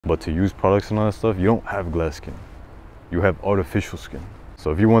But to use products and all that stuff, you don't have glass skin. You have artificial skin. So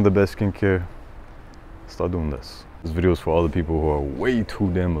if you want the best skincare, start doing this. This video is for all the people who are way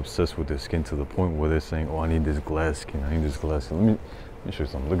too damn obsessed with their skin to the point where they're saying, oh, I need this glass skin, I need this glass skin. Let me show you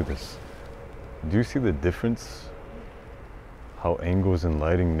something. Look at this. Do you see the difference? How angles and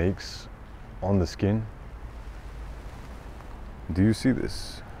lighting makes on the skin? Do you see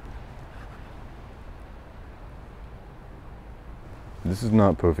this? This is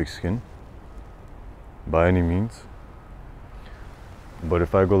not perfect skin by any means. But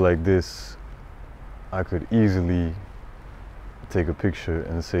if I go like this, I could easily take a picture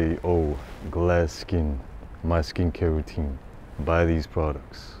and say, oh, glass skin, my skincare routine, buy these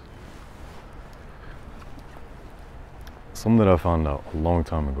products. Something that I found out a long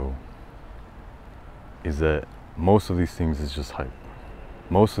time ago is that most of these things is just hype.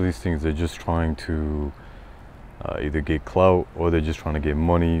 Most of these things, they're just trying to either get clout or they're just trying to get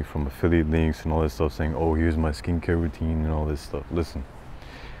money from affiliate links and all this stuff, saying, oh, here's my skincare routine and all this stuff. Listen,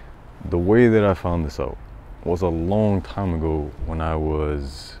 the way that I found this out was a long time ago when I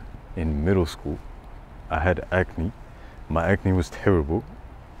was in middle school. I had acne. My acne was terrible.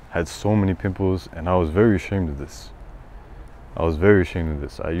 Had so many pimples, and I was very ashamed of this. I was very ashamed of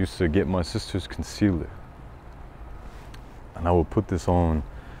this. I used to get my sister's concealer, and I would put this on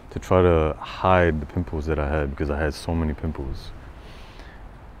to try to hide the pimples that I had because I had so many pimples.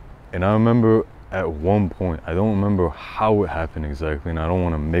 And I remember at one point, I don't remember how it happened exactly, and I don't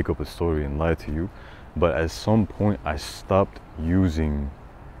want to make up a story and lie to you, but at some point I stopped using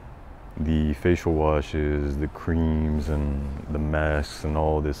the facial washes, the creams, and the masks, and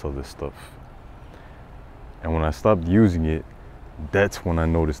all this other stuff. And when I stopped using it, that's when I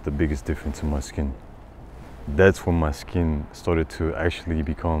noticed the biggest difference in my skin. That's when my skin started to actually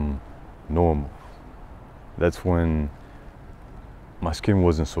become normal. That's when my skin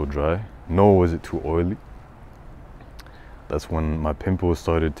wasn't so dry, nor was it too oily. That's when my pimples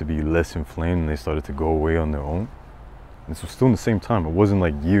started to be less inflamed and they started to go away on their own. This was still in the same time. It wasn't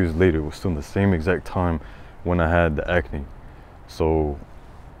like years later. It was still in the same exact time when I had the acne. So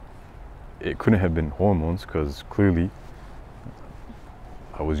it couldn't have been hormones, because clearly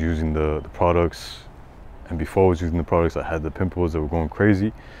I was using the products, and before I was using the products, I had the pimples that were going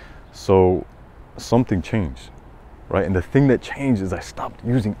crazy. So something changed, right? And the thing that changed is I stopped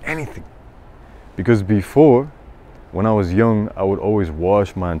using anything. Because before, when I was young, I would always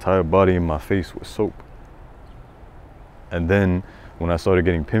wash my entire body and my face with soap. And then when I started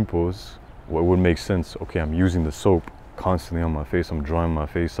getting pimples, what would make sense, okay, I'm using the soap constantly on my face, I'm drying my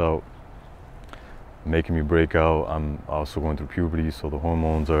face out, making me break out. I'm also going through puberty, so the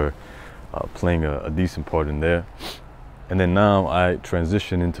hormones are playing a decent part in there. And then now I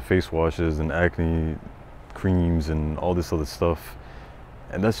transition into face washes and acne creams and all this other stuff.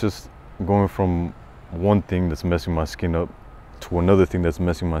 And that's just going from one thing that's messing my skin up to another thing that's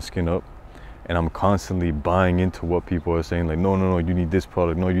messing my skin up. And I'm constantly buying into what people are saying, like, no, you need this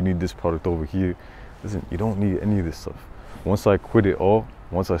product, no, you need this product over here. Listen, you don't need any of this stuff. Once I quit it all,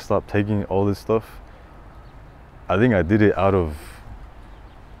 once I stopped taking all this stuff, I think I did it out of,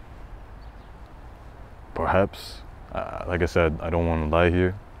 perhaps, like I said, I don't want to lie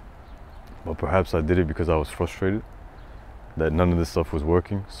here, but perhaps I did it because I was frustrated that none of this stuff was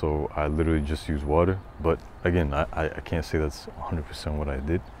working. So I literally just used water. But again, I can't say that's 100% what I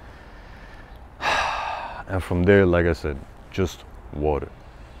did. And from there, like I said, just water.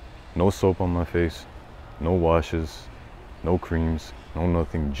 No soap on my face, no washes, no creams, no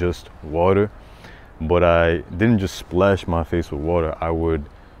nothing, just water. But I didn't just splash my face with water. I would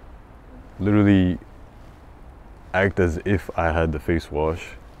literally act as if I had the face wash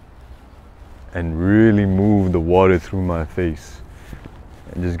and really move the water through my face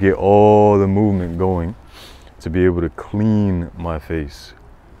and just get all the movement going to be able to clean my face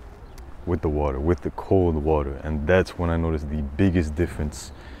with the water, with the cold water. And that's when I noticed the biggest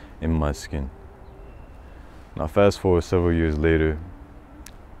difference in my skin. Now fast forward several years later,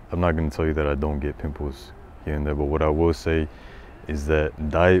 I'm not going to tell you that I don't get pimples here and there, but what I will say is that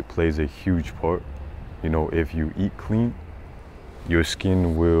diet plays a huge part. You know, if you eat clean, your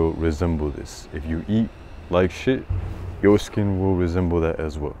skin will resemble this. If you eat like shit, your skin will resemble that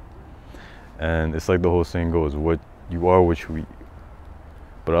as well. And it's like the whole saying goes, what you are, what you eat.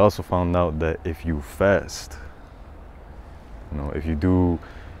 But I also found out that if you fast, you know, if you do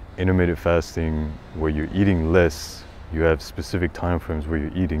intermittent fasting where you're eating less, you have specific time frames where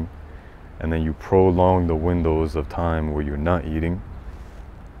you're eating, and then you prolong the windows of time where you're not eating,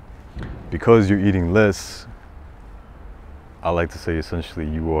 because you're eating less, I like to say essentially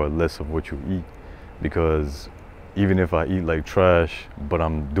you are less of what you eat, because even if I eat like trash, but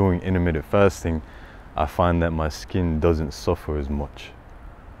I'm doing intermittent fasting, I find that my skin doesn't suffer as much.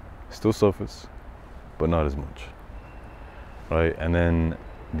 Still suffers, but not as much, right? And then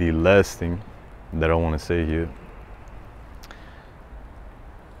the last thing that I want to say here,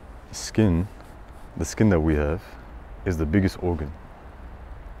 skin, the skin that we have is the biggest organ.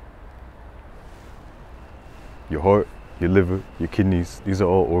 Your heart, your liver, your kidneys, these are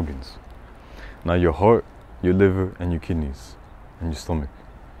all organs. Now your heart, your liver, and your kidneys, and your stomach,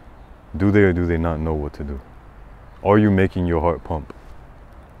 do they or do they not know what to do? Are you making your heart pump?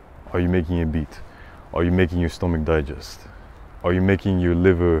 Are you making it beat? Are you making your stomach digest? Are you making your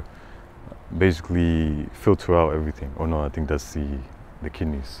liver basically filter out everything? Or no, I think that's the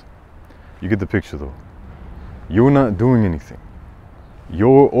kidneys. You get the picture though. You're not doing anything.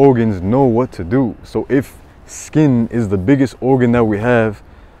 Your organs know what to do. So if skin is the biggest organ that we have,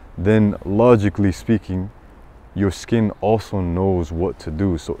 then logically speaking, your skin also knows what to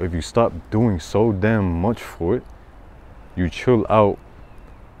do. So if you stop doing so damn much for it, you chill out,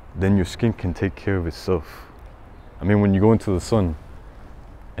 then your skin can take care of itself. I mean, when you go into the sun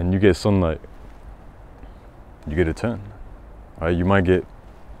and you get sunlight, you get a tan, right? You might get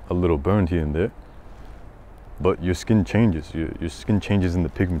a little burned here and there, but your skin changes. Your skin changes in the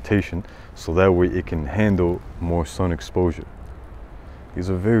pigmentation, so that way it can handle more sun exposure. These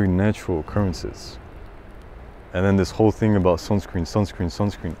are very natural occurrences. And then this whole thing about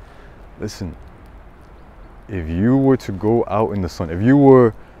sunscreen. Listen, if you were to go out in the sun, if you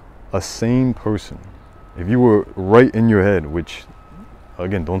were a sane person, if you were right in your head, which,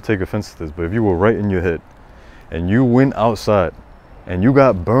 again, don't take offense to this, but if you were right in your head and you went outside and you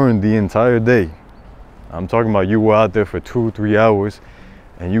got burned the entire day, I'm talking about you were out there for 2-3 hours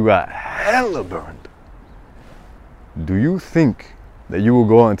and you got hella burned, do you think that you will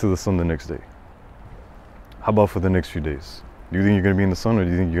go out into the sun the next day? How about for the next few days? Do you think you're gonna be in the sun, or do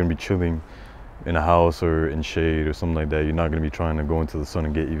you think you're gonna be chilling in a house or in shade or something like that? You're not gonna be trying to go into the sun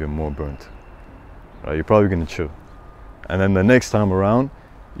and get even more burnt, right? You're probably gonna chill. And then the next time around,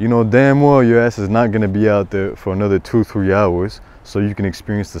 you know damn well your ass is not gonna be out there for another 2-3 hours so you can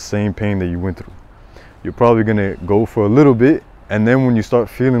experience the same pain that you went through. You're probably gonna go for a little bit, and then when you start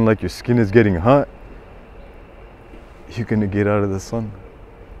feeling like your skin is getting hot, you're gonna get out of the sun.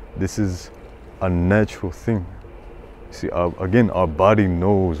 This is a natural thing. See, again, our body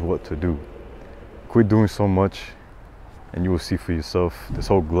knows what to do. Quit doing so much and you will see for yourself. This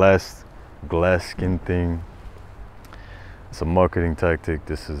whole glass skin thing, it's a marketing tactic.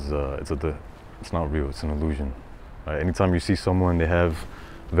 This is it's not real, it's an illusion. Right? Anytime you see someone, they have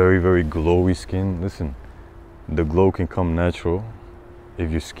very, very glowy skin, listen, the glow can come natural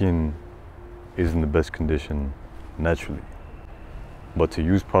if your skin is in the best condition naturally. But to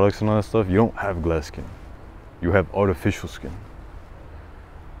use products and all that stuff, you don't have glass skin. You have artificial skin.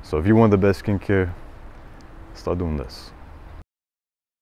 So if you want the best skincare, start doing this.